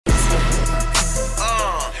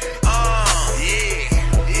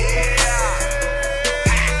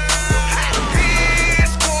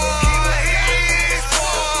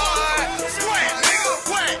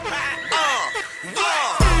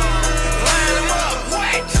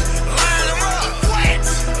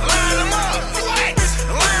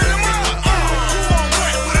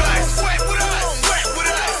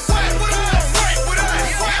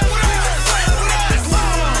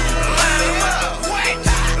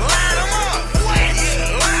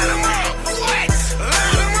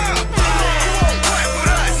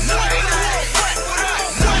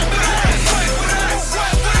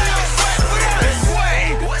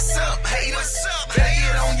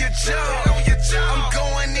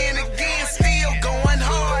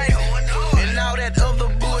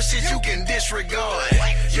disregard.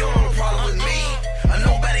 You don't have a problem with me, or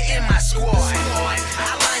nobody in my squad.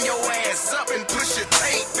 I line your ass up and push your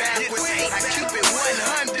tape backwards. I keep it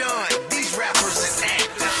 100. These rappers is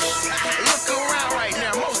actors. Look around right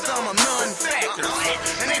now, most of them are non-factors,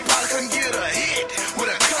 and they probably couldn't get a hit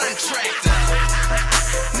with a contractor.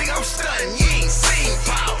 Nigga, I'm stunning, you ain't seen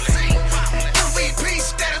ballin'. MVP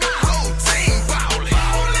status, my whole team ballin'.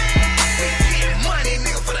 Get money,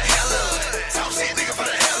 nigga, for the hell of it. Talk shit, nigga, for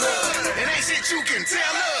the hell of it. And ain't shit you can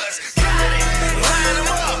tell us. Got it. Line them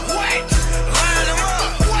up, what? Line them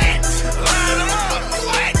up, what? Line them up,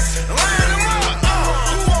 what? Line them up,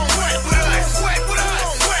 who want what with us? What with us?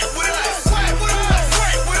 What with us? What with us?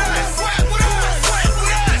 What with us? What with us? What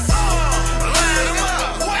with us? Line them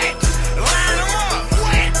up, what? Line them up,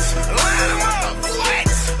 what? Line them up, what?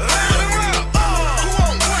 Line them up, who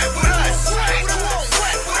want what with us? What? Who want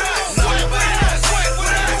what with us? What with us? What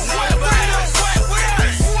with us? What with us? What with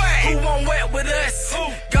us? Who want what with us?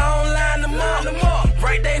 Go on, line them up,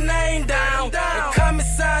 write their name down, and come and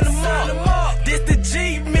sign them up. This the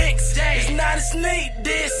G mix, it's not a sneak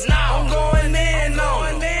diss. I'm going in.